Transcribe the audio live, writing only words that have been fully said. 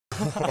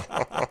Hey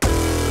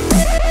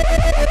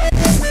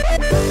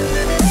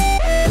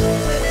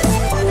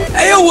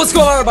yo, what's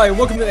going on everybody?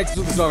 Welcome to the next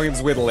episode of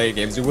L8Games with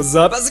L8Games. Dude, what's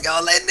up? How's it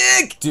going,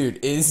 Nick? Dude,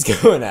 it is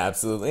going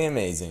absolutely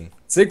amazing.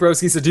 Sick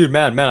broski said, dude,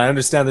 man, I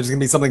understand there's gonna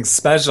be something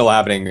special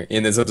happening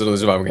in this episode of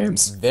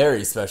L8Games.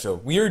 Very special.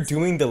 We are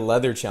doing the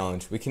leather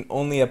challenge. We can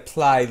only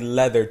apply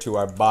leather to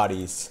our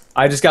bodies.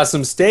 I just got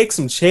some steak,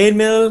 some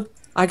chainmail.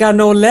 I got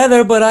no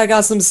leather, but I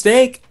got some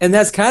steak, and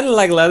that's kind of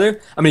like leather.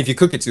 I mean, if you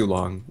cook it too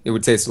long, it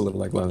would taste a little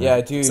like leather.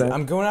 Yeah, dude,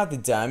 I'm going out the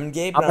diamond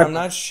gate, but I'm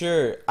not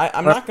sure.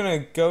 I'm not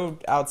gonna go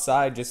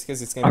outside just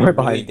because it's gonna be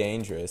really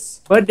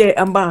dangerous. But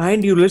I'm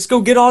behind you. Let's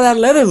go get all that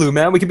leather loot,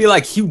 man. We could be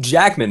like Hugh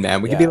Jackman,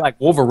 man. We could be like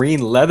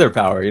Wolverine leather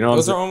power, you know?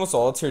 Those are almost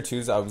all tier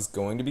 2s I was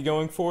going to be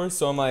going for,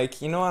 so I'm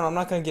like, you know what, I'm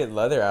not gonna get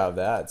leather out of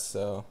that,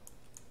 so...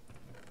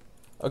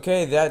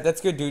 Okay,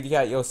 that's good, dude. You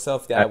got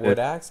yourself that wood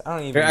axe. I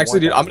don't even. Actually,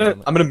 dude, I'm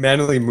gonna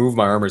manually move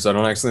my armor so I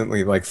don't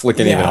accidentally like flick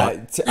any of it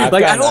off.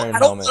 Like I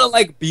don't want to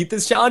like beat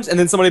this challenge and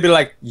then somebody be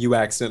like, you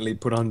accidentally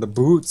put on the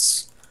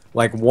boots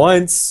like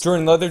once.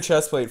 Jordan, leather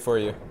chestplate for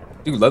you.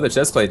 Dude, leather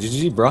chestplate,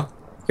 GG, bro.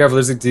 Careful,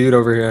 there's a dude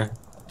over here.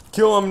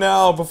 Kill him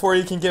now before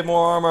he can get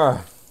more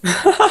armor.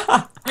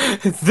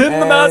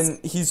 And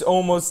he's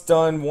almost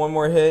done. One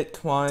more hit.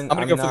 Come on. I'm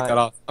gonna go for the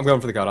cutoff. I'm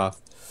going for the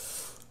cutoff.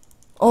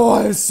 Oh,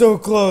 I was so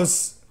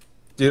close.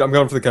 Dude, I'm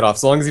going for the cutoff.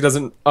 So long as he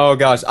doesn't. Oh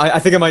gosh, I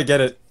think I might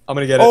get it. I'm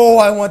gonna get it. Oh,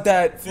 I want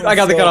that. I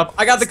got the cutoff.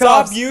 I got the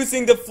cutoff. Stop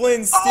using the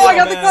flint steel. Oh, I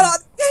got the cutoff.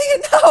 Dang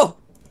it, no.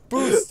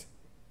 Boost.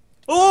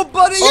 Oh,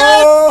 buddy,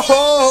 yes.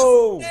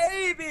 Oh,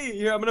 baby.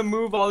 Here, I'm gonna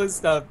move all this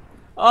stuff.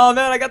 Oh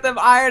man, I got them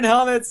iron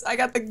helmets. I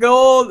got the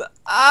gold.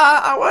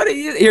 I want to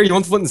use. Here, you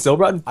want the flint and steel,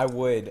 bro? I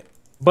would.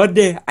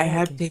 Buddy, I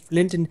have the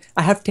flint and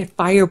I have the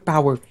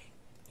firepower.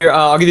 Here,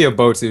 I'll give you a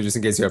bow too, just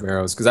in case you have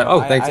arrows. Cause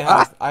thanks.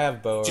 I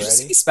have bow already. Did you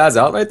see spaz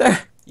out right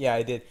there? Yeah,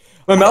 I did.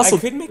 My mouse I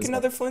could make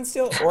another flint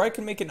steel, or I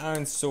could make an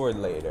iron sword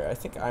later. I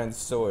think iron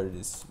sword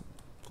is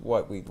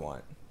what we'd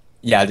want.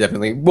 Yeah,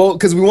 definitely. Well,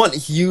 because we want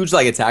huge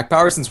like attack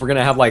power, since we're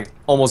gonna have like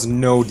almost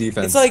no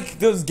defense. It's like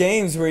those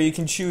games where you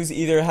can choose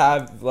either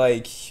have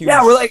like huge.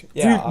 Yeah, we're like,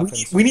 dude,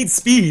 we need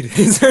speed.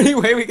 Is there any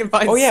way we can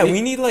find? Oh yeah, speed?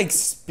 we need like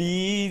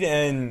speed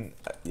and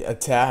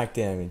attack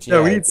damage.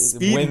 Yeah, we need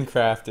speed.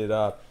 Windcrafted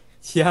up.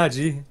 Yeah,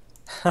 gee.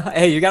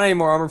 Hey, you got any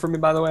more armor for me,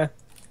 by the way? No.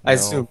 I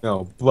assume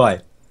no,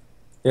 but.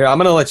 Here, I'm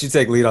gonna let you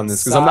take lead on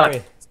this because I'm not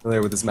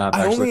familiar with this map.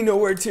 I only know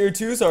where tier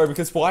 2s are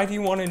because why do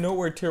you want to know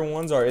where tier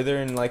 1s are?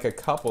 They're in like a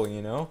couple,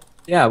 you know?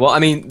 Yeah, well, I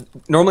mean,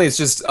 normally it's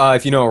just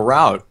if you know a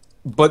route,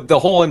 but the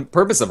whole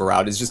purpose of a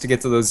route is just to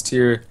get to those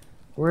tier.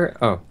 Where?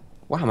 Oh,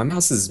 wow, my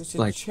mouse is there's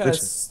like. A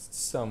chest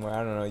somewhere.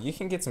 I don't know. You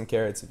can get some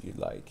carrots if you'd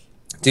like.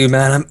 Dude,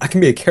 man, I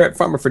can be a carrot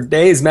farmer for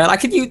days, man.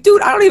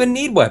 Dude, I don't even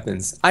need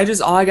weapons.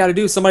 All I gotta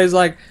do. Somebody's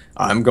like,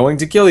 I'm going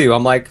to kill you.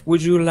 I'm like,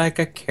 would you like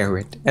a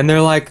carrot? And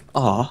they're like,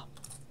 aw.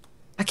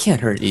 I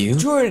can't hurt you.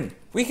 Jordan,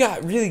 we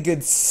got really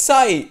good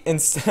sight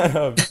instead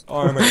of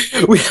armor.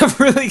 We have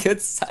really good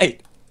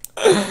sight.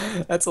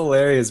 That's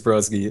hilarious,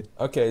 broski.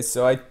 Okay,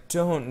 so I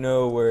don't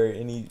know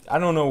I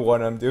don't know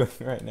what I'm doing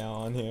right now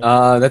on here.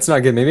 That's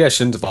not good. Maybe I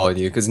shouldn't have followed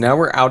you, because now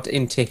we're out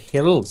into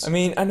hills. I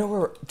mean, I know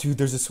where... Dude,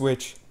 there's a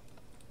switch.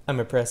 I'm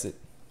gonna press it.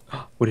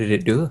 What did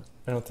it do?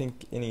 I don't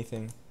think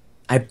anything.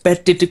 I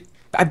bet it did...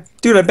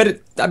 Dude, I bet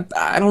it...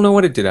 I don't know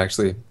what it did,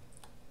 actually.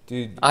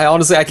 Dude, I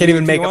honestly, I can't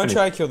even make up. You want to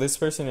try to kill this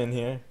person in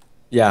here?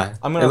 Yeah.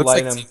 I'm gonna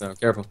light him. No,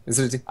 careful. Is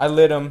it a team? I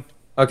lit him.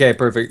 Okay,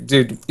 perfect.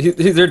 Dude,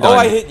 they're done. Oh,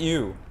 I hit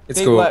you.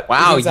 It's cool.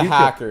 Wow, he's a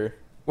hacker.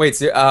 Wait,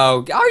 so,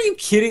 are you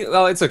kidding?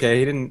 Oh, it's okay.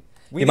 He didn't...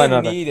 We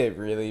didn't need it,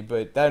 really,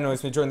 but that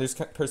annoys me. Jordan, there's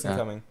a person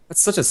coming.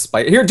 That's such a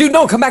spite. Here, dude,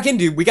 no, come back in,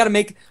 dude. We gotta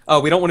make... Oh,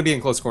 we don't want to be in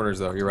close corners,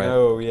 though. You're right.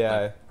 Oh,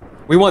 yeah.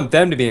 We want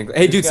them to be in...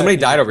 Hey, dude, somebody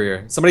died over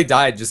here. Somebody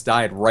just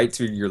died right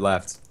to your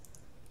left.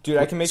 Dude,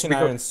 I can make an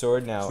iron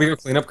sword now. Should we go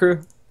cleanup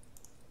crew?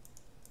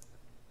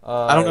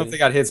 I don't know if they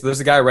got hits, but there's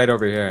a guy right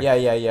over here.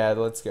 Yeah,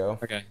 let's go.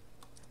 Okay.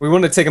 We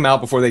want to take him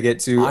out before they get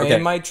to... Okay. I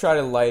might try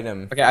to light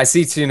him. Okay, I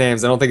see 2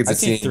 names. I don't think it's a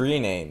team. I see 3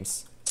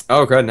 names.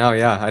 Oh, crud, no,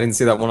 yeah. I didn't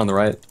see that one on the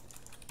right.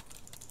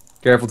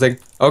 Careful,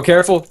 Oh,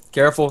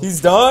 careful.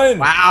 He's done!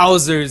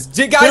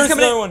 Wowzers. Guys,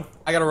 come in!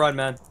 I gotta run,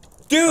 man.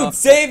 Dude,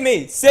 save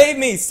me! Save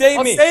me! I'll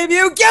save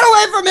you! Get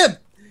away from him!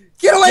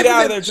 Get away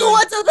from him! There, you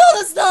want to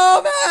build a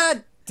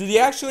snowman! Did he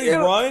actually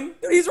run?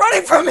 Dude, he's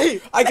running from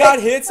me! I got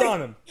hits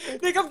on him.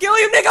 Nick, I'm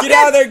killing him! Nick, I'm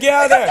dead! Get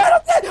out of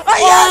there!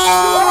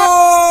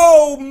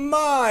 Oh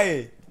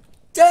my!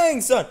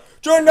 Dang, son!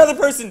 Join another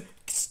person!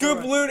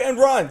 Scoop, loot, and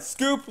run!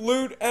 Scoop,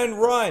 loot, and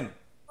run!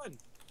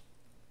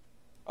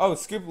 Oh,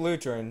 scoop,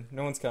 loot, Jordan.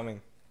 No one's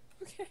coming.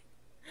 Okay.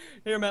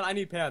 Here, man, I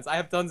need pants. I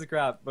have tons of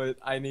crap, but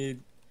I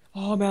need...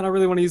 Oh, man, I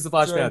really want to use the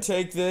flash pants.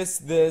 Take this,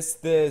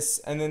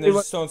 and then there's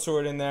a stone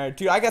sword in there.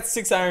 Dude, I got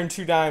 6 iron,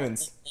 2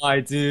 diamonds.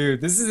 My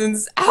dude, this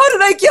is How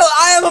did I kill?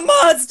 I am a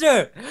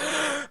monster!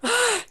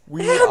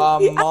 We are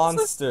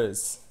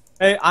monsters.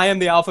 Hey, I am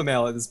the alpha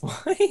male at this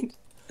point.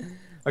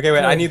 Okay,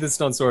 wait, I need this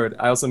stone sword.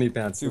 I also need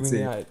pants. Let's see.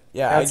 Yeah,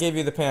 pants. I gave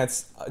you the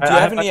pants. Do you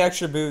have any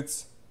extra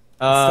boots?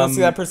 Still see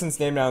that person's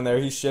name down there.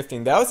 He's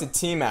shifting. That was a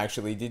team,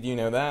 actually. Did you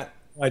know that?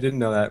 I didn't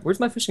know that. Where's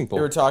my fishing We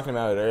were pole? talking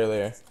about it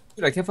earlier.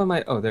 Dude, I can't find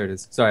my. Oh, there it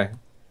is. Sorry.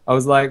 I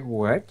was like,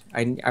 what?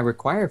 I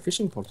require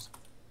fishing poles.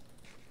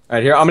 All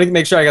right, here. I'm gonna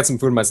make sure I got some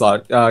food in my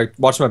slot.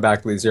 Watch my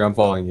back, please. Here, I'm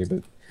following you,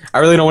 but I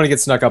really don't want to get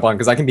snuck up on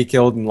because I can be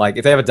killed in like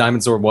if they have a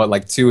diamond sword, what,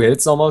 like 2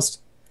 hits almost?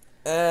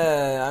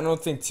 I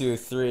don't think 2 or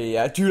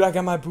 3. Dude, I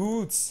got my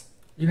boots.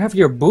 You have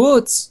your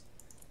boots,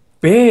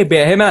 baby.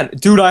 Hey, man,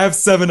 dude, I have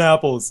 7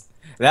 apples.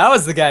 That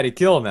was the guy to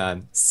kill,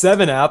 man.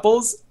 7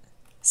 apples, Dude,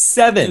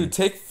 7.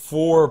 take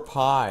 4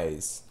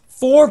 pies.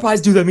 4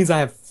 pies, dude. That means I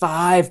have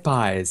 5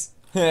 pies.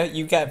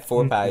 You got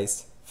 4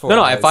 pies. 4 No,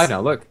 no, I have pies. 5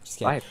 now. Look, Just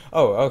kidding. 5.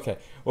 Oh, okay.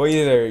 Well,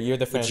 either you're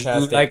the Would you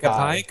fantastic like a pie.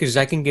 pie? Because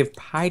I can give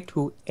pie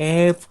to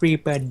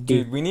everybody.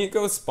 Dude, we need to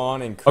go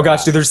spawn and craft. Oh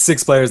gosh, dude, there's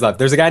 6 players left.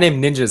 There's a guy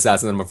named Ninja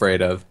Assassin that I'm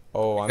afraid of.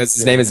 Oh, I'm Because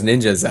his name is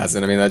Ninja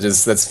Assassin. I mean,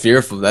 that's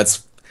fearful.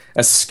 That's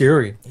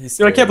scary. He's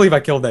Dude, I scary. can't believe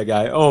I killed that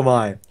guy. Oh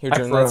my. Here, I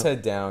Jordan, pro. let's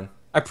head down.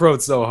 I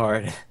pro'd so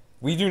hard.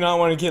 We do not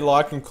want to get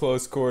locked in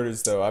close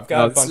quarters, though. I've got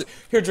No, a bunch.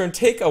 Here, Jordan,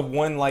 take a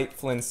 1 light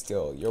flint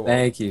still. You're welcome.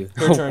 Thank you.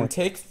 Here, Jordan,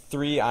 take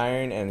 3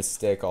 iron and a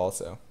stick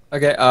also.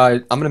 Okay,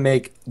 I'm gonna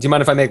make. Do you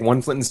mind if I make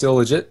 1 flint and steel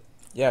legit?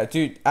 Yeah,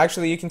 dude,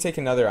 actually, you can take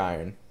another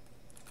iron.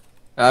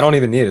 I don't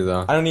even need it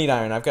though. I don't need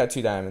iron. I've got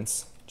 2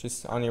 diamonds.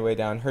 Just on your way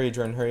down. Hurry,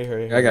 Jordan, hurry,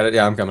 hurry, hurry. I got it.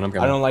 Yeah, I'm coming. I'm I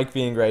coming. don't like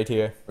being right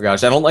here. Oh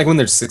gosh, I don't like when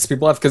there's 6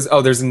 people left. Because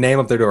there's a name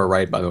up there to our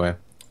right, by the way.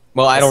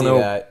 Well, I don't see know.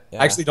 that,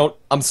 yeah. I actually don't.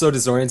 I'm so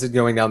disoriented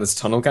going down this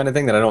tunnel kind of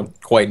thing that I don't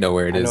quite know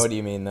where it I is. know what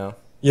you mean, though.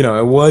 You know,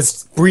 it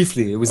was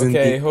briefly. It was in.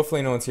 Okay, The,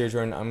 hopefully no one's here,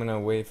 Jordan. I'm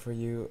gonna wait for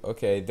you.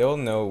 Okay, they'll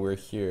know we're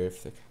here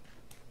if they.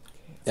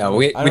 yeah,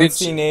 we I we don't did.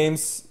 see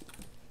names.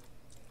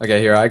 Okay,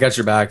 here I got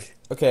your back.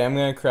 Okay, I'm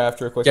gonna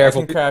craft real quick.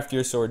 Careful. I can craft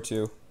your sword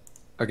too.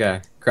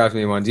 Okay, craft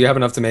me one. Do you have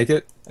enough to make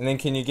it? And then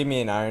can you give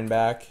me an iron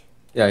back?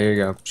 Yeah, here you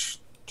go.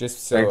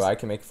 Just so Thanks. I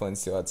can make flint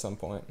steel at some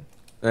point.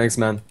 Thanks,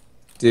 man.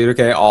 Dude,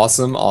 okay,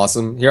 awesome,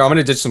 awesome. Here, I'm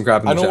gonna ditch some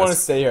crap in the I don't want to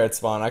chest. stay here at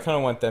spawn. I kind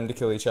of want them to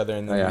kill each other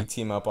and then Oh, yeah. we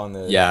team up on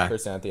the Yeah.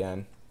 person at the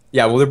end.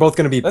 Yeah, well, they're both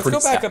gonna be Let's pretty.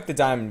 go back up the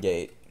diamond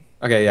gate.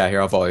 Okay, yeah,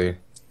 here I'll follow you.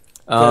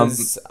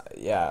 'Cause,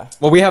 yeah.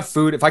 Well, we have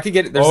food. If I could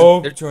get,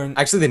 Jordan.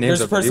 actually the names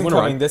There's a up there. Do you person want to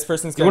coming. run? This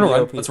person's Do you gonna want be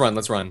to run? OP. Let's run.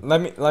 Let's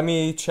run. Let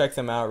me check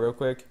them out real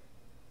quick.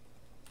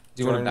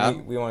 Do you want to Jordan,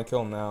 battle? we want to kill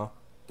them now.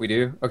 We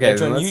do. Okay. Yeah, then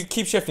Jordan, let's- you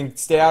keep shifting.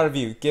 Stay out of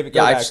view. Go yeah,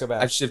 back, go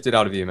back. I've shifted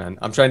out of you, man.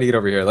 I'm trying to get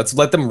over here. Let's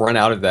let them run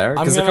out of there.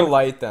 I'm 'Cause they're gonna coming-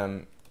 light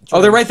them. Oh,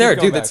 Jordan, they're right keep there,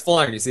 going dude. back. That's full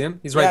iron. You see him?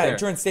 He's right Yeah, there.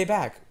 Jordan, stay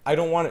back. I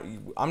don't want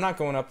to. I'm not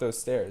going up those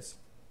stairs.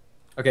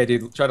 Okay,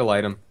 dude. Try to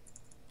light him.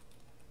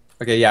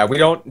 Okay, yeah. We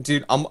don't,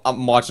 dude. I'm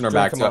watching our Jordan,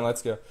 back. come so- on,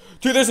 let's go.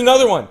 Dude, there's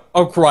another one.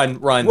 Oh, run,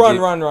 run, Run,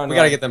 dude. run, run, We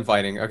gotta run. get them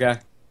fighting. Okay.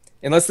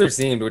 Unless they're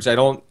seamed, which I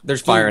don't.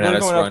 There's Dude, firing we're at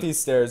us. going up Run. these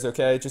stairs,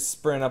 okay? Just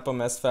sprint up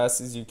them as fast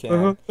as you can.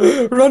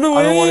 Run away.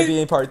 I don't want to be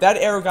any part. That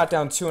arrow got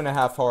down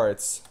 2.5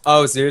 hearts.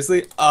 Oh,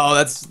 seriously? Oh,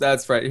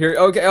 that's right. Here.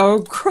 Okay. Oh,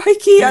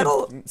 crikey. I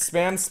don't.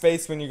 Spam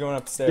space when you're going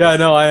upstairs. Yeah,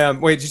 no, I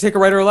am. Wait, did you take a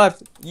right or a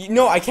left?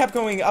 No, I kept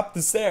going up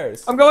the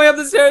stairs. I'm going up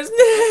the stairs.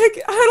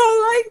 Nick, I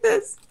don't like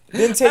this.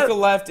 Then take a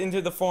left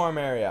into the farm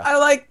area. I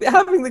like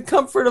having the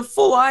comfort of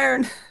full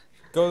iron.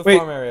 Go to the Wait.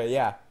 farm area,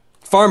 yeah.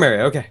 Farm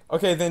area. Okay.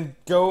 Okay, then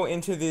go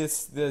into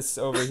this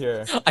over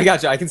here. I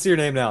got you. I can see your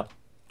name now.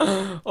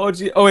 Oh,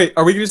 gee. Oh, wait.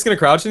 Are we just gonna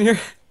crouch in here?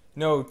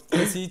 No,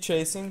 is he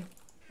chasing?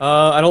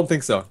 I don't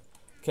think so.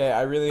 Okay,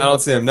 I really. I don't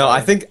hope see they're him. No, I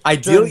fighting. think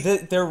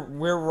ideally,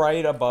 We're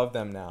right above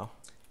them now.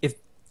 if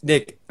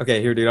Nick.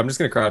 Okay, here, dude. I'm just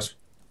gonna crouch.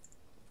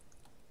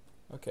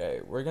 Okay,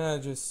 we're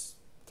gonna just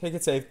take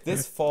it safe.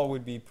 This fall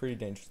would be pretty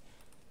dangerous.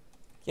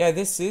 Yeah,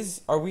 this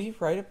is. Are we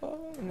right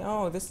above?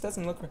 No, this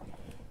doesn't look right.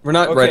 We're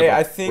not Okay, right. I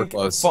We're think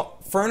close.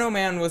 Ferno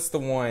Man was the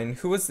one.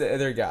 Who was the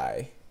other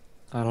guy?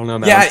 I don't know,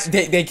 man. Yeah,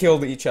 they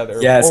killed each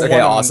other. Yes. Or Okay.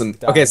 one of them Awesome.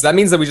 died. Okay, so that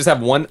means that we just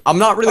have one. I'm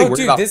not really Oh, worried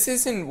dude, about. this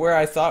isn't where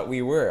I thought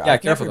we were. Yeah,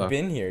 I've careful, never though.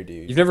 been here,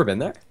 dude. You've never been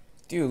there?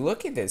 Dude,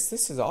 look at this.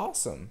 This is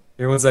awesome.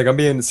 Everyone's like, I'm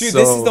being Dude, so.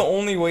 this is the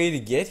only way to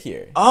get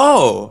here.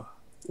 Oh.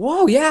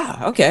 Whoa. Yeah.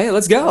 Okay.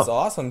 Let's go. That's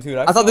awesome, dude.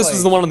 I thought this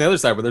was the one on the other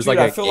side where there's Dude, like.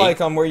 I feel like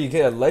I'm where you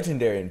get a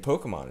legendary in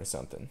Pokemon or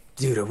something.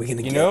 Dude, are we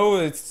gonna? You get, know,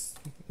 it's.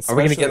 Are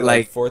we gonna get especially,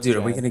 like? fourth Dude,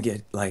 are we gen. gonna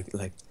get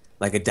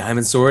like a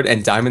diamond sword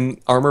and diamond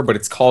armor, but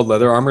it's called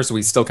leather armor, so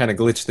we still kind of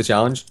glitch the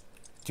challenge?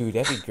 Dude,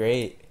 that'd be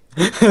great.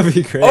 That'd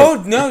be great.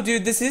 Oh no,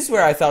 dude, this is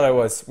where I thought I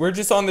was. We're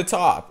just on the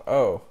top.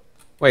 Oh.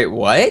 Wait,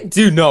 what?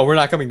 Dude, no, we're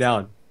not coming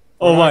down.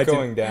 Oh We're my, not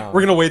going dude. down.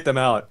 We're gonna wait them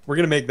out. We're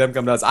gonna make them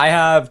come to us. I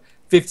have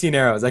 15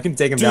 arrows. I can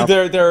take them Dude,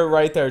 down. they're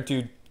right there,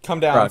 dude. Come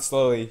down Right.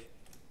 slowly.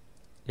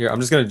 Here, I'm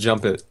just gonna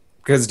jump it.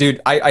 Because,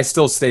 dude, I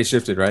still stay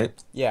shifted, right?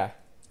 Yeah.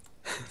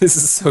 This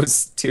is so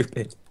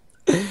stupid.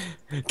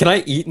 Can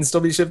I eat and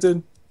still be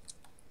shifted?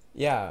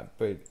 Yeah,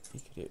 but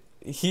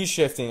he's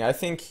shifting. I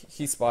think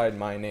he spotted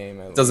my name.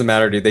 Doesn't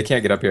matter, dude. They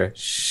can't get up here.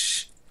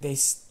 Shh.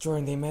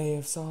 Jordan, they may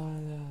have saw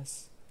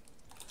us.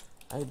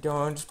 I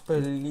don't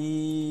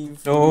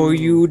believe. No,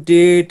 you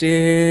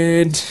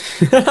didn't.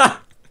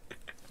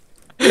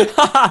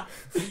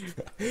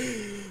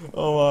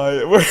 Oh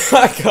my, we're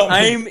not coming.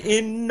 I'm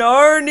in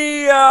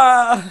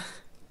Narnia.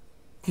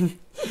 You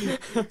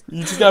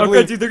just gotta Okay,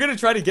 believe. dude, they're gonna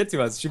try to get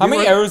to us. Should How we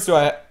many run- arrows do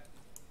I have?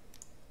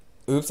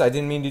 Oops, I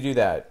didn't mean to do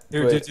that.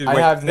 Dude, But dude, I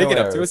wait. have Make no it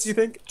up to us, arrows. you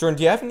think? Jordan,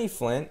 do you have any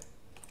flint?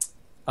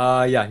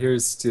 Yeah,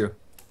 here's two.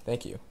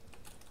 Thank you.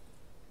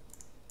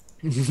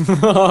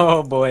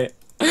 Oh boy.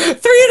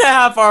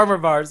 3.5 armor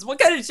bars. What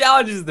kind of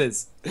challenge is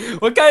this?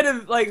 What kind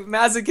of like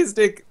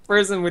masochistic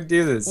person would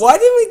do this? Why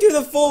didn't we do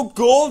the full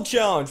gold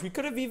challenge? We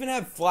could have even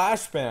had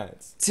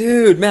flashbangs.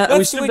 Dude, man, we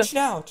Let's should switch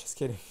now. Just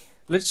kidding.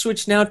 Let's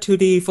switch now to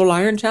the full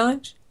iron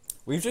challenge.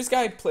 We've just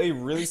got to play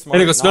really smart.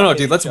 And he goes, not no, hit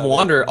dude, let's each other.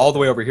 wander all the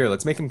way over here.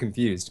 Let's make him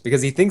confused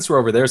because he thinks we're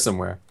over there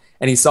somewhere,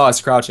 and he saw us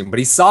crouching, but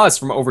he saw us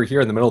from over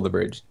here in the middle of the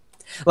bridge.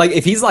 Like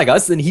if he's like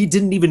us, then he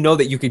didn't even know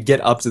that you could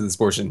get up to this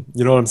portion.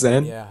 You know what I'm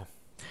saying? Yeah.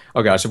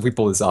 Oh gosh, if we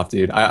pull this off,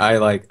 dude, I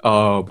like,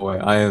 oh boy,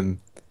 I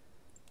am.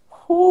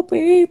 Oh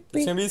baby.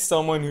 It's gonna be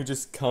someone who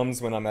just comes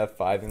when I'm at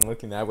 5 and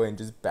looking that way and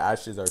just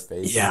bashes our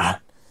face. Yeah.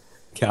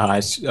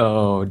 Gosh.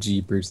 Oh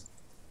jeepers.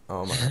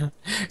 Oh my.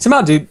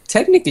 Somehow, dude,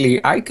 technically,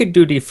 I could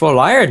do the full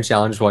iron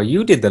challenge while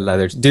you did the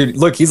leather. Dude,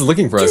 look, he's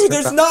looking for us. Dude,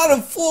 there's not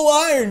a full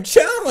iron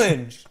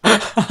challenge.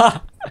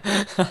 I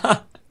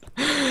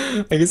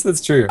guess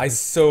that's true. I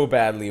so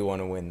badly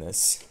want to win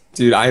this.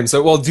 Dude, I am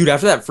so well, dude.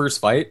 After that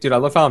first fight, dude, I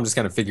love how I'm just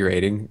kind of figure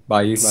eighting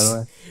by you. By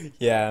the way,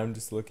 Yeah, I'm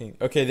just looking.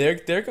 Okay,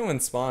 they're going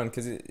spawn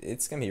because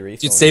it's gonna be refilling.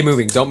 dude, stay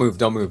moving. Don't move.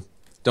 Don't move.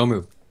 Don't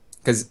move.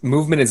 Because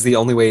movement is the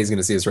only way he's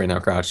gonna see us right now,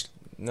 crouched.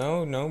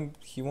 No,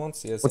 he won't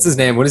see us. What's his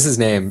name? What is his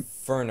name?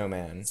 Furno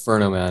Man.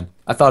 Furno Man.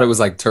 I thought it was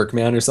like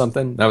Turkman or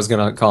something. I was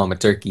gonna call him a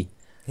turkey.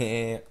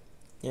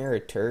 You're a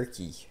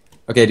turkey.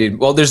 Okay, dude.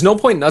 Well, there's no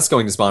point in us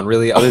going to spawn,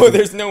 really. Oh,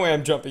 there's no way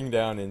I'm jumping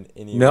down in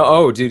any. No,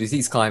 oh, dude,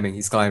 he's climbing.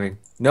 He's climbing.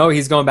 No,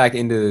 he's going back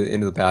into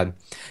the pad.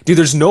 Dude,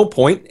 there's no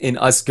point in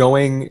us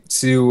going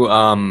to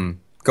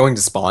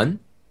spawn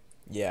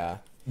Yeah.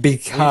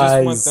 because We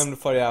just want them to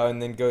fight out and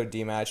then go to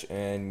D-match,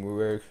 and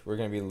we're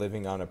gonna be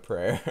living on a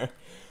prayer.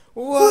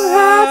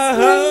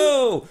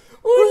 Whoa!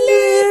 We're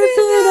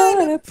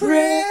living on a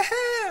prayer.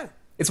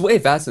 it's way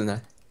faster than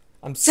that.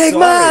 I'm Take sorry.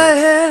 my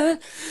hand,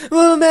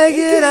 we'll make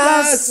it,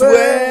 I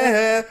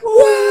swear.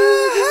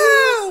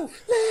 Whoa!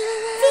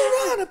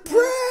 Living on a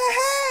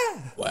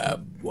prayer.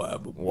 Wab,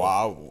 wab,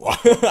 Wow.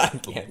 I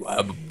can't.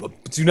 wab, wab.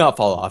 Do not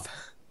fall off.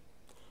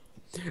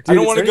 Dude, I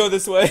don't is want to there go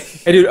this way.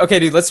 Hey, dude. Okay,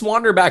 dude. Let's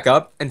wander back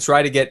up and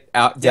try to get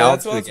out Yeah, down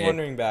that's to what I the was gate.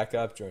 wondering back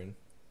up, Jordan.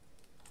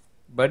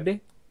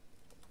 Buddy?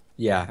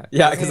 Yeah, Doesn't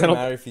because I even don't.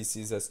 matter if he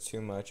sees us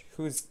too much.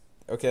 Who's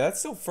okay? That's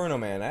still Furno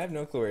Man. I have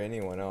no clue where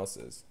anyone else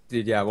is.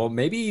 Dude, yeah. Well,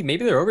 maybe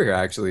they're over here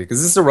actually,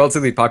 because this is a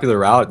relatively popular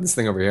route. This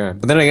thing over here.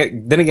 But then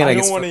again, I I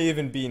guess. don't want to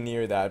even be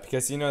near that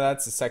because you know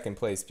that's the second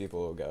place people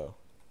will go.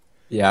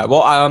 Yeah.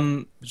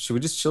 Well, should we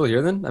just chill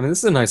here then? I mean, this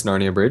is a nice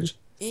Narnia bridge.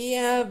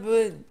 Yeah,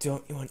 but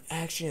don't you want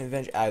action and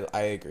adventure?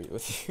 I agree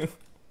with you.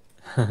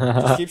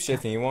 Just keep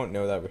shifting. You won't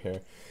know that we're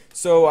here.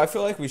 So I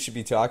feel like we should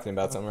be talking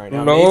about something right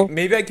now. No.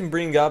 Maybe I can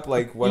bring up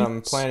like what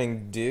I'm planning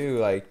to do,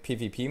 like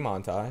PvP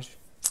montage.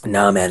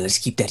 No, man. Let's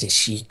keep that a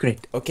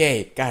secret.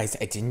 Okay, guys,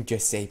 I didn't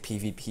just say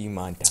PvP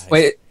montage.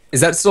 Wait, is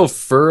that still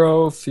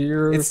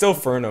Fear? It's still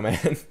Furno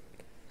Man.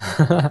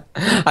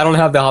 I don't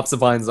have the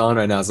Hopsifines on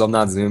right now, so I'm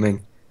not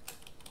zooming.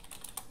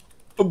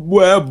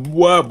 Web,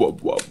 web,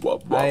 web, web,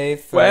 web, Hi,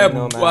 web,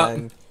 Furno web.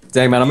 Man.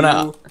 Dang, man, I'm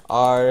gonna. You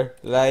are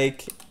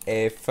like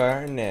a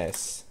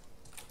furnace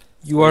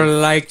You are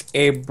like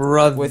a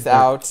brother.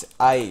 without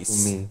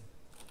ice. Me.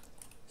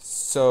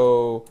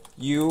 So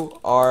you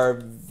are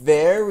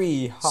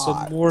very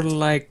hot. So more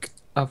like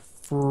a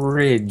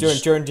fridge.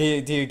 Jordan,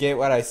 do you get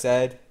what I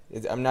said?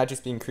 I'm not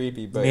just being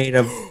creepy, but Made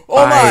of oh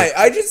my! ice.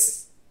 I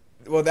just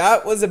well,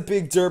 that was a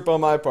big derp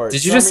on my part.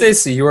 Did you just say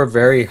so you are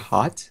very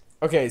hot?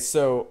 Okay,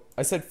 so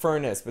I said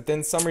furnace, but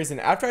then some reason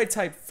after I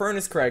typed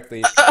furnace correctly,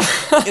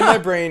 in my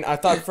brain I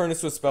thought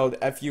furnace was spelled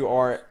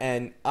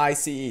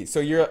Furnice. So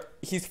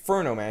he's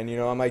Furno Man, you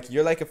know. I'm like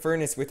you're like a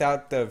furnace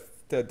without the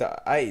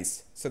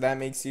ice, so that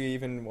makes you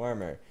even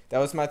warmer. That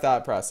was my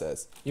thought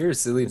process. You're a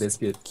silly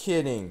biscuit.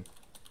 Kidding.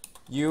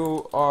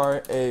 You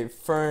are a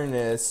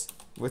furnace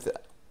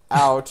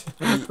without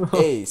the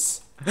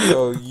ace,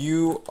 so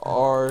you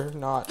are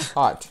not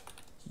hot.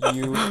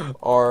 You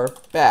are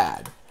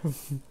bad.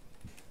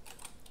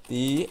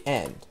 The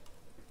end.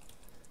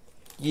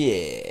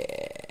 Yeah.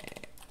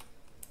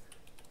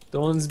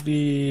 Don't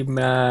be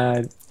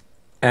mad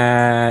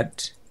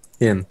at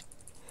him.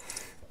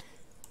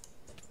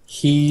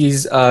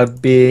 He's a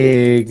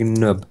big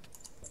nub.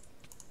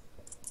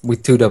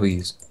 With 2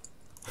 W's.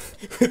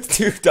 With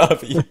 2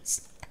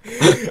 W's.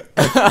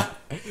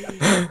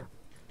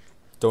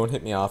 Don't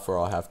hit me off or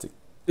I'll have to.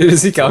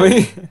 Is he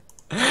coming?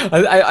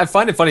 I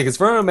find it funny because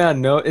Furno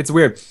Man, no, it's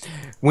weird.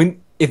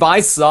 If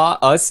I saw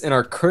us in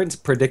our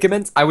current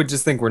predicament, I would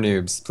just think we're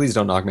noobs. Please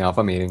don't knock me off.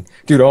 I'm eating.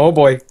 Dude, oh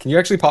boy. Can you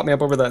actually pop me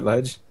up over that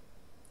ledge?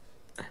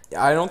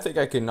 I don't think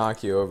I could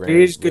knock you over.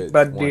 Please, with good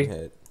buddy. one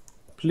hit.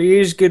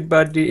 Please, good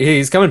buddy. Hey,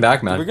 he's coming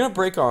back, man. We're gonna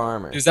break our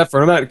armor. Is that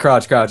Furno Man?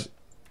 Crouch, crouch.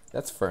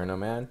 That's Furno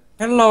Man.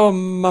 Hello,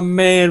 my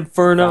man,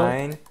 Furno.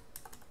 Fine.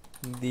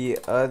 The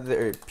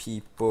other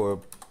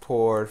people,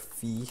 poor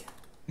fee.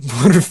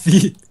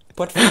 Porfi.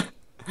 But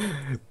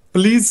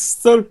Please,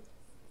 sir.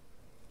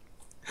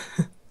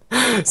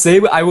 Say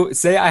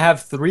I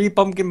have 3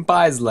 pumpkin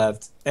pies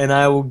left, and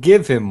I will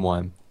give him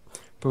one,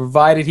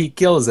 provided he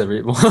kills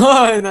everyone.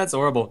 And that's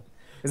horrible.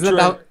 Isn't that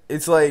Jordan, about?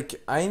 it's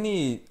like I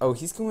need. Oh,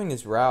 he's going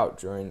his route,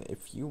 Jordan.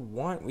 If you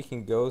want, we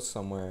can go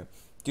somewhere,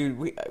 dude.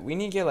 We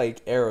need to get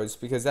like arrows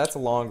because that's a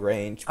long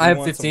range. I We have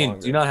want some 15. long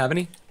Do you range. not have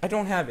any? I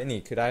don't have any.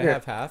 Could I Here.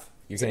 have half?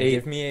 You're It's gonna 8.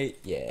 give me 8?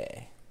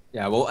 Yeah.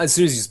 Yeah. Well, as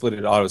soon as you split it,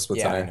 it auto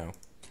splits Yeah, I higher. know.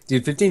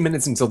 Dude, 15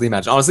 minutes until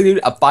D-match. Honestly, dude,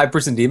 a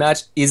 5-person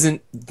D-match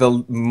isn't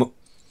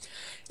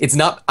it's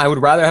not. I would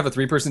rather have a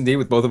 3-person D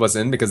with both of us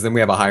in because then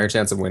we have a higher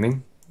chance of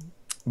winning.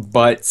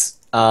 But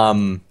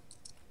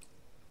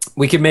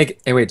we could make.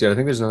 Hey, wait, dude. I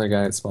think there's another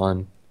guy at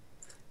spawn.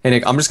 Hey,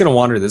 Nick, I'm just gonna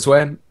wander this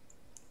way,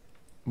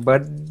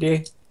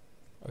 buddy.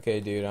 Okay,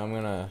 dude, I'm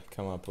gonna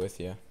come up with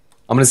you.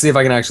 I'm gonna see if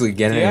I can actually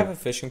get Do you it. have a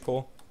fishing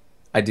pole?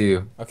 I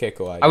do. Okay,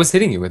 cool. I was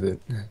hitting you with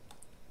it.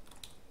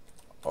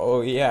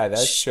 Oh yeah, that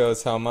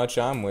shows how much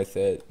I'm with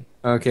it.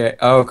 Okay.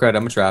 Oh, crud.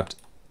 I'm trapped.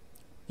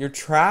 You're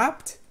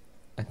trapped?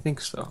 I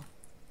think so.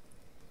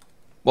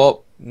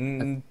 Well,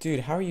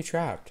 Dude, how are you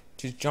trapped?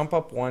 Just jump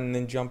up one and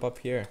then jump up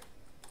here.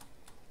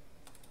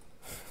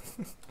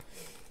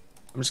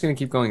 I'm just gonna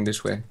keep going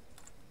this way.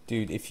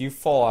 Dude, if you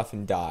fall off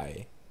and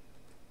die,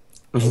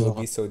 I will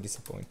be so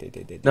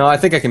disappointed. No, I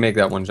think I can make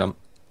that one jump.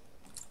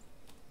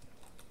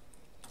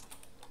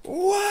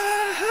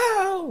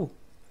 Wow!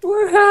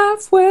 We're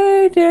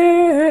halfway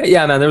there.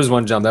 Yeah, man, there was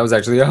one jump. That was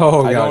actually.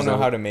 Oh, I gosh, don't know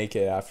how to make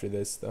it after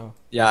this though.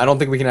 Yeah, I don't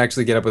think we can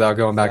actually get up without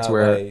going back to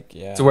where Like,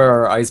 yeah.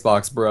 our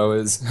icebox bro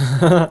is.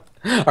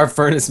 Our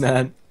furnace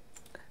man.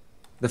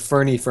 The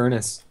Ferny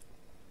furnace.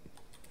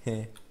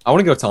 I want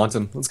to go taunt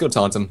him. Let's go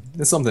taunt him.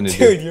 There's something to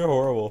Dude, you're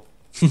horrible.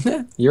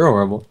 do. You're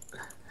horrible.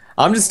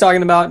 I'm just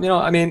talking about,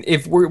 I mean,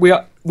 if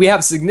we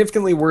have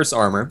significantly worse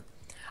armor,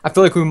 I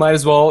feel like we might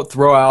as well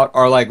throw out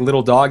our like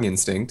little dog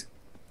instinct.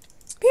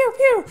 Pew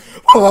pew.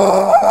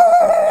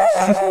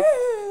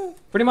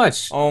 Pretty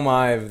much. Oh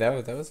my,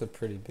 that was a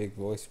pretty big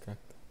voice crack.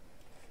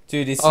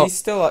 Dude, is Oh. he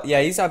still up?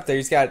 Yeah, he's up there.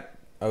 He's got.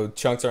 Oh,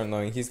 chunks aren't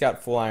loading. He's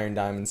got full iron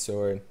diamond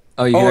sword.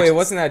 Oh, you Oh, can it actually-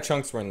 wasn't that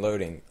chunks weren't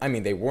loading. I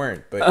mean, they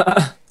weren't,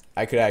 but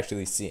I could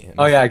actually see him.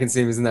 Oh yeah, I can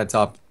see him. He's in that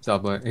top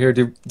layer. Here,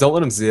 dude, don't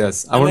let him see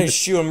us. I I'm want gonna to.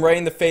 shoot him right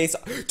in the face,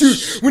 dude.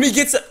 When he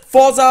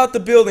falls out the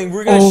building,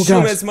 we're gonna Oh, shoot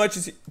him gosh. as much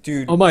as,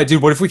 dude. Oh my,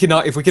 dude, what if we can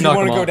knock? If we can Do you knock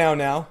want him to go off? down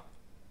now?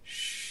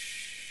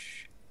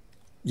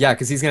 Yeah,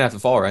 because he's gonna have to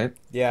fall, right?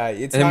 Yeah,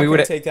 it's And then not we gonna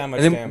would take that much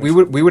and then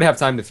damage. we would have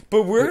time to.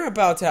 But we're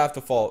about to have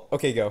to fall.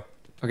 Okay, go.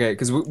 Okay,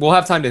 because we'll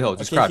have time to heal.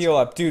 Just Okay, crouch. heal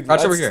up, dude. Crouch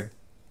over let's- here.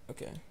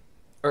 Okay.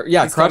 Or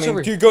yeah, He's crouch coming.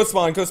 over. Dude, go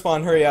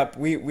spawn, hurry up.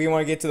 We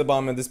want to get to the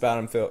bottom of this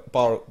battlefield.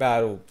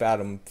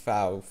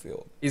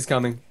 He's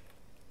coming.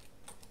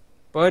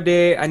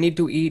 Buddy, I need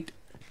to eat.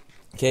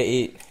 Okay,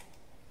 eat.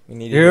 We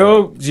need to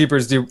Yo,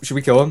 jeepers, dude, should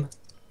we kill him?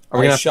 Are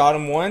we I gonna? shot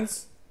him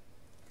once.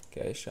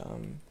 Okay, I shot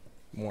him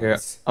Yeah,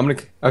 once. I'm gonna.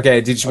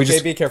 Okay, dude, should we Okay,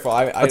 just? be careful.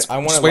 I let's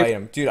want just to wait. light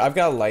him. Dude, I've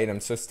got to light him,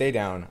 so stay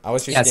down. I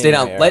was just Yeah, stay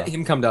getting down. my Let arrow.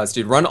 him come to us,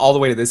 dude. Run all the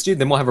way to this dude.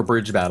 Then we'll have a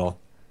bridge battle.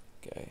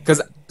 Okay.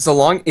 Because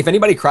if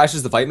anybody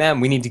crashes the fight, man,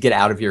 we need to get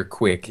out of here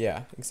quick.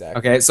 Yeah, exactly.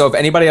 Okay, so if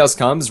anybody else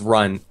comes,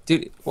 run,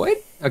 dude. What?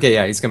 Okay,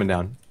 yeah, he's coming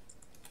down.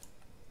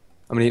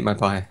 I'm gonna eat my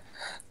pie.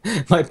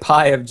 My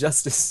pie of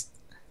justice.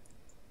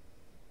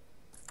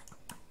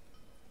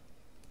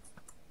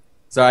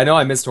 So I know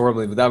I missed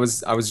horribly, but I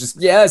was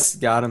just yes,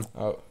 got him.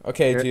 Oh,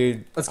 okay, Here,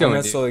 dude. let's go I'm in,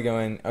 gonna dude. slowly go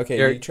in. Okay,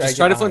 Here, you try just to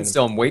try get to flint behind him.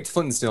 still him. Wait to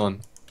flint and still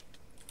him.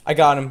 I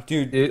got him,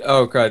 dude. Dude,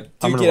 oh crud.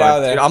 I'm gonna get out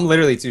of there. Dude, I'm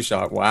literally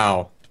 2-shot.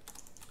 Wow.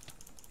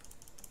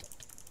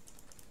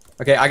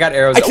 Okay, I got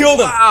arrows. I killed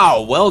him!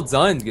 Wow, well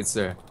done, good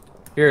sir.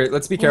 Here,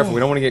 let's be careful. We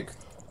don't want to get.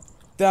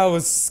 That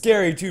was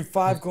scary, dude.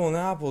 5 golden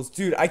apples,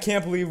 dude. I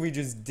can't believe we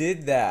just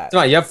did that.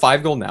 Come on, you have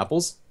 5 golden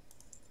apples.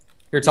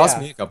 Here, toss Yeah.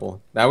 me a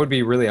couple. That would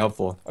be really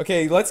helpful.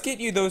 Okay, let's get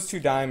you those 2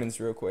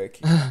 diamonds real quick.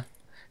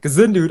 Cause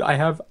then, dude, I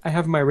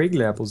have my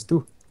regular apples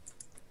too.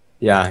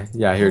 Yeah,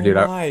 here, dude.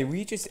 Oh my,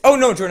 we just. Oh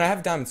no, Jordan, I have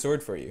a diamond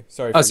sword for you.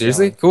 Sorry. Oh, for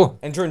seriously? yelling. Cool.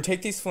 And Jordan,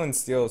 take these flint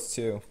steels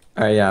too.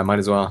 All right, yeah, I might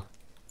as well.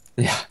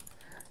 Yeah,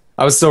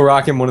 I was still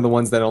rocking one of the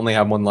ones that only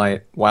have 1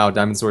 light. Wow,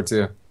 diamond sword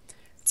too.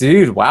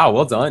 Dude, wow,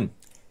 well done.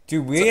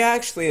 Dude, we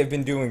actually have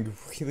been doing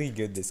really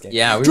good this game.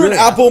 Yeah, we Jordan, really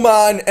have.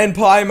 Appleman and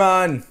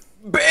Pieman.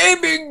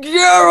 Baby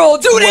girl,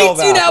 dude, 12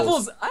 18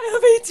 apples. apples. I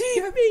have 18.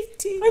 You have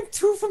 18. I'm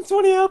 2 from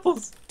 20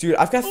 apples. Dude,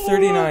 I've got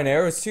 39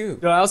 arrows too.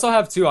 Dude, I also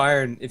have 2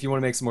 iron. If you want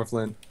to make some more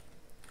flint.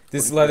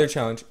 This is leather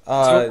challenge. Do you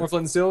want more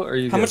flint and steel, or are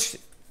you How good? much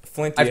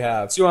flint do you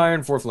have? 2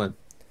 iron, 4 flint.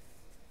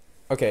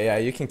 Okay, yeah,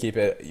 you can keep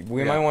it.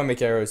 We Yeah. might want to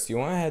make arrows. Do you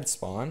want to head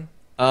spawn?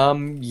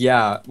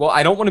 Yeah. Well,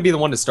 I don't want to be the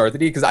one to start the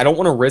D because I don't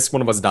want to risk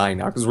one of us dying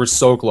now because we're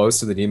so close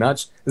to the D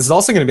match. This is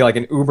also going to be like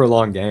an uber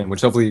long game,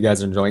 which hopefully you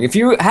guys are enjoying. If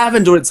you have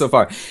enjoyed it so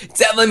far,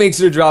 definitely make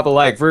sure to drop a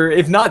like for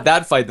if not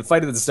that fight, the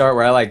fight at the start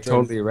where I like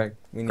totally wrecked.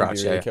 We need Crouch,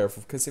 to be really yeah.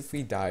 careful because if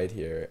we died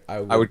here, I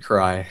would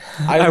cry.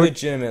 I would.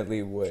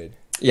 legitimately would.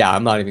 Yeah,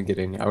 I'm not even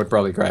kidding. I would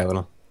probably cry a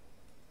little.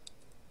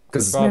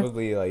 Because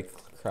Probably like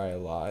cry a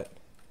lot.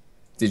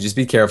 dude, just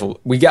be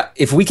careful.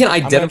 If we can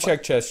I'm gonna identify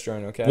check chest,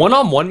 Jordan. Okay.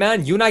 1-on-1,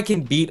 man, you and I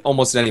can beat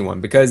almost anyone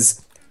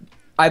because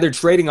either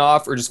trading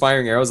off or just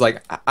firing arrows.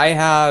 Like I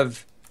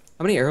have,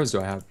 how many arrows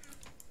do I have?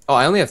 Oh,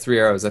 I only have 3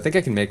 arrows. I think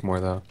I can make more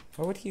though.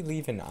 Why would he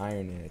leave an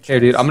iron in a chest? Here,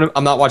 dude,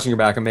 I'm not watching your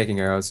back. I'm making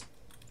arrows.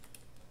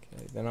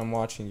 Okay, then I'm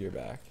watching your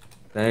back.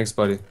 Thanks,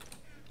 buddy. All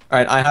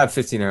right, I have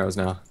 15 arrows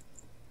now.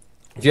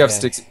 If you have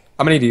sticks,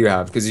 how many do you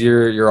have? Because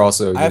you're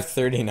also. I have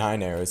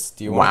 39 arrows.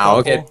 Do you want? Wow.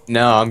 Okay.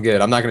 No, I'm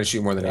good. I'm not gonna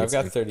shoot more than 8. I've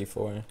got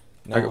 34.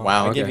 No, Okay,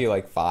 wow. I give Okay. you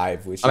like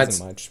 5, which I'm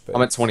isn't much. But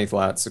I'm at 20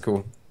 flat, so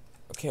cool.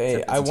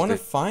 okay, I want to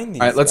find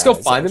these. All right, let's go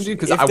guys, find them, actually. dude.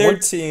 Because if I they're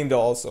want. teamed,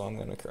 also, I'm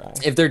gonna cry.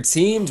 If they're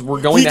teamed,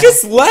 we're going He to.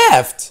 just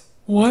left.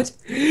 What?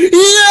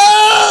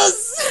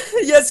 Yes!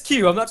 Yes,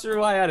 Q. I'm not sure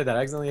why I added that.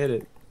 I accidentally hit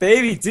it.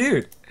 Baby,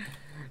 dude.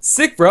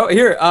 Sick, bro.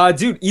 Here,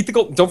 dude, eat the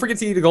gold. Don't forget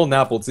to eat a golden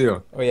apple,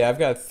 too. Oh, yeah, I've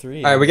got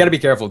 3. All right, we got to be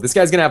careful. This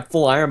guy's going to have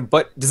full iron,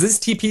 but does this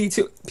TP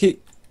to...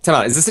 Time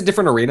out. Is this a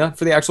different arena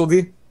for the actual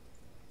D?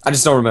 I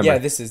just don't remember. Yeah,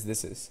 this is.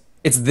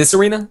 It's this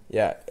arena?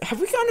 Yeah. Have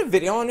we gotten a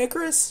video on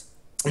Icarus?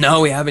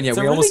 No, we haven't yet. It's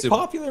We a almost really did.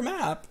 popular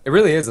map. It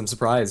really is. I'm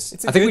surprised.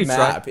 It's a I think good we've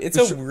map. tried. It's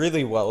a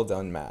really well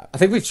done map. I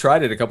think we've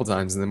tried it a couple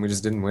times and then we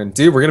just didn't win.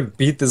 Dude, we're gonna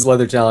beat this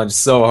leather challenge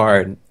so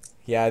hard.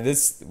 Yeah,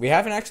 we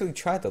haven't actually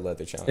tried the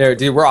leather challenge. Yeah,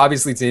 dude, we're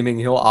obviously teaming.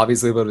 He'll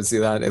obviously be able to see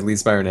that at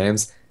least by our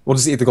names. We'll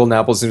just eat the golden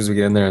apple as soon as we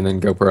get in there and then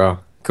go pro.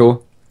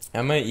 Cool.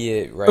 I'm gonna eat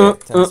it right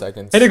at 10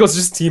 seconds. And it goes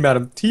just team at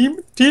him. Team.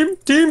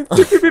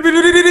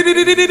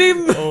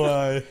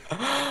 Oh,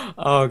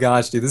 Oh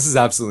gosh, dude, this is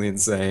absolutely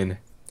insane.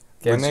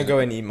 okay, I'm gonna go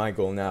and eat my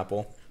golden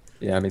apple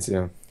Yeah, me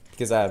too.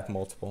 because I have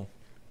multiple.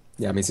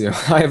 Yeah, me too.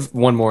 I have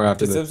one more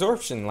after Its this.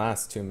 absorption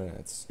lasts 2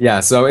 minutes. Yeah,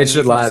 so it And should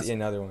you can just last. eat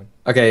another one.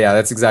 Okay, yeah,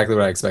 that's exactly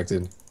what I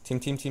expected. Team.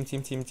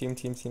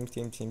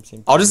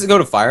 I'll just go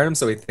to fire him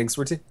so he thinks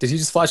we're team. Did he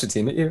just flash a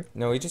team at you?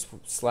 No, he just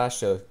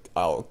slashed a.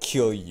 I'll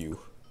kill you.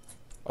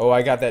 Oh,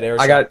 I got that arrow.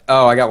 I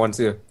got one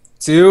too.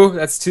 2,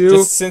 that's 2.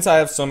 Just since I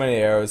have so many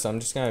arrows, I'm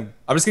just gonna.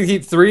 I'm just gonna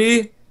keep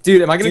 3.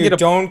 Dude, am I gonna Dude, get a...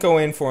 don't go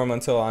in for him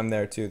until I'm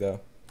there too, though.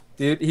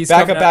 Dude, he's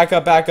Back coming up,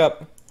 out. back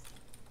up.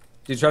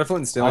 Dude, try to flint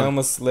and steel I him.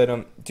 almost lit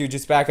him. Dude,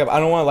 just back up. I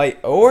don't want to light.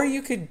 Or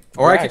you could.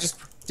 Or I rack. could just...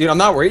 Dude, I'm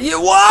not worried. Whoa!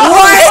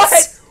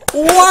 What?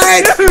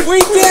 What? We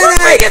did We're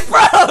it! freaking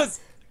pros!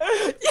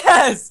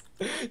 Yes!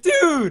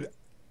 Dude!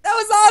 That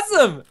was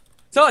awesome!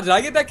 Todd, did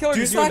I get that kill or Do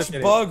did you end up slash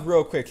getting it? bug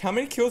real quick. How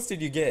many kills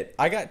did you get?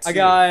 I got 2. I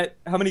got...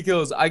 How many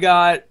kills? I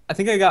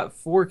think I got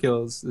 4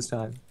 kills this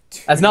time.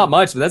 That's not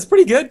much, but that's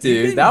pretty good, You've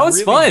dude. been That was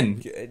really fun.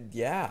 good.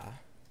 Yeah.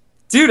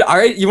 Dude,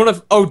 alright, you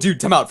wanna... Oh, dude,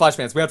 time out.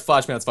 Flashbans. We have to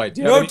flashbans fight.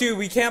 Do you have No, any... dude,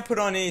 we can't put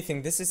on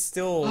anything. This is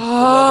still.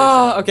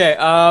 Ah, okay,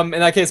 in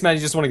that case, man, you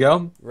just wanna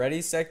go?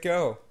 Ready, set,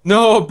 go.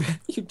 No,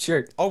 you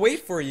jerk. I'll wait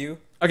for you.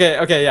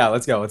 Okay, yeah,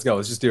 let's go. Let's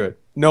just do it.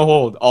 No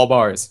hold, all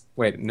bars.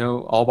 Wait,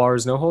 no, all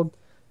bars, no hold?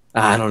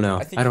 I don't know.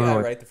 I think I you don't got know.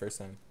 it right the first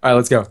time. Alright,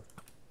 let's go.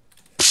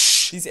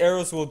 These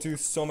arrows will do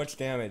so much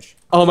damage.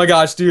 Oh my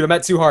gosh, dude, I'm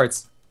at 2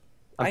 hearts.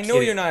 I know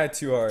you're not at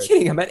 2 hearts.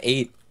 Kidding, I'm at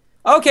 8.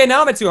 Okay,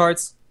 now I'm at 2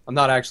 hearts. I'm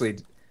not actually.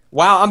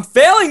 Wow, I'm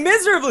failing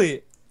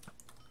miserably.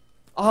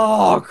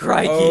 Oh,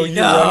 crikey, Oh, you're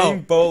no.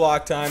 running bow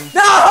lock time.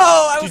 No,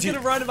 I was Did you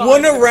gonna run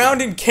won a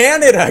round in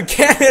Canada?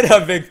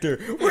 Canada, Victor.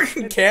 We're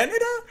in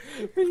Canada?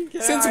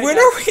 Since when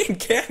are we in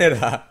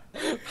Canada?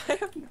 I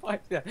have no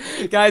idea.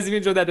 Guys, if you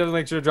enjoyed that, don't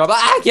make sure to drop.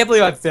 I can't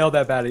believe I failed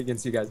that bad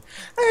against you guys.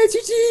 Hey,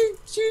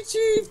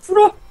 GG,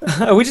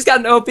 bro. We just got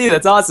an OP.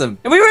 That's awesome.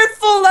 And we were in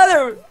full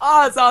leather.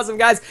 Oh, that's awesome,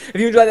 guys.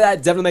 If you enjoyed that,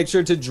 definitely make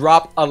sure to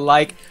drop a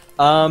like.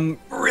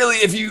 Really,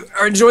 if you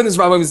are enjoying this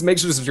ride, make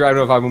sure to subscribe to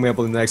notify when we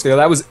upload the next video.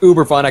 That was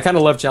uber fun. I kind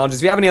of love challenges.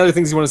 If you have any other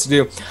things you want us to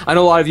do, I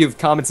know a lot of you have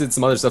commented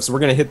some other stuff, so we're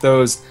going to hit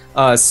those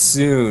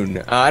soon.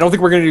 I don't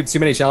think we're going to do too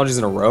many challenges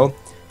in a row.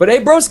 But hey,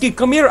 broski,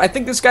 come here. I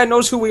think this guy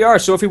knows who we are,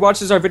 so if he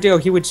watches our video,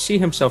 he would see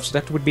himself, so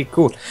that would be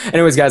cool.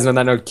 Anyways, guys, on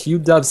that note, cue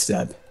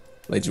dubstep.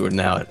 Late Jordan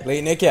out.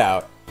 Late Nick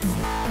out.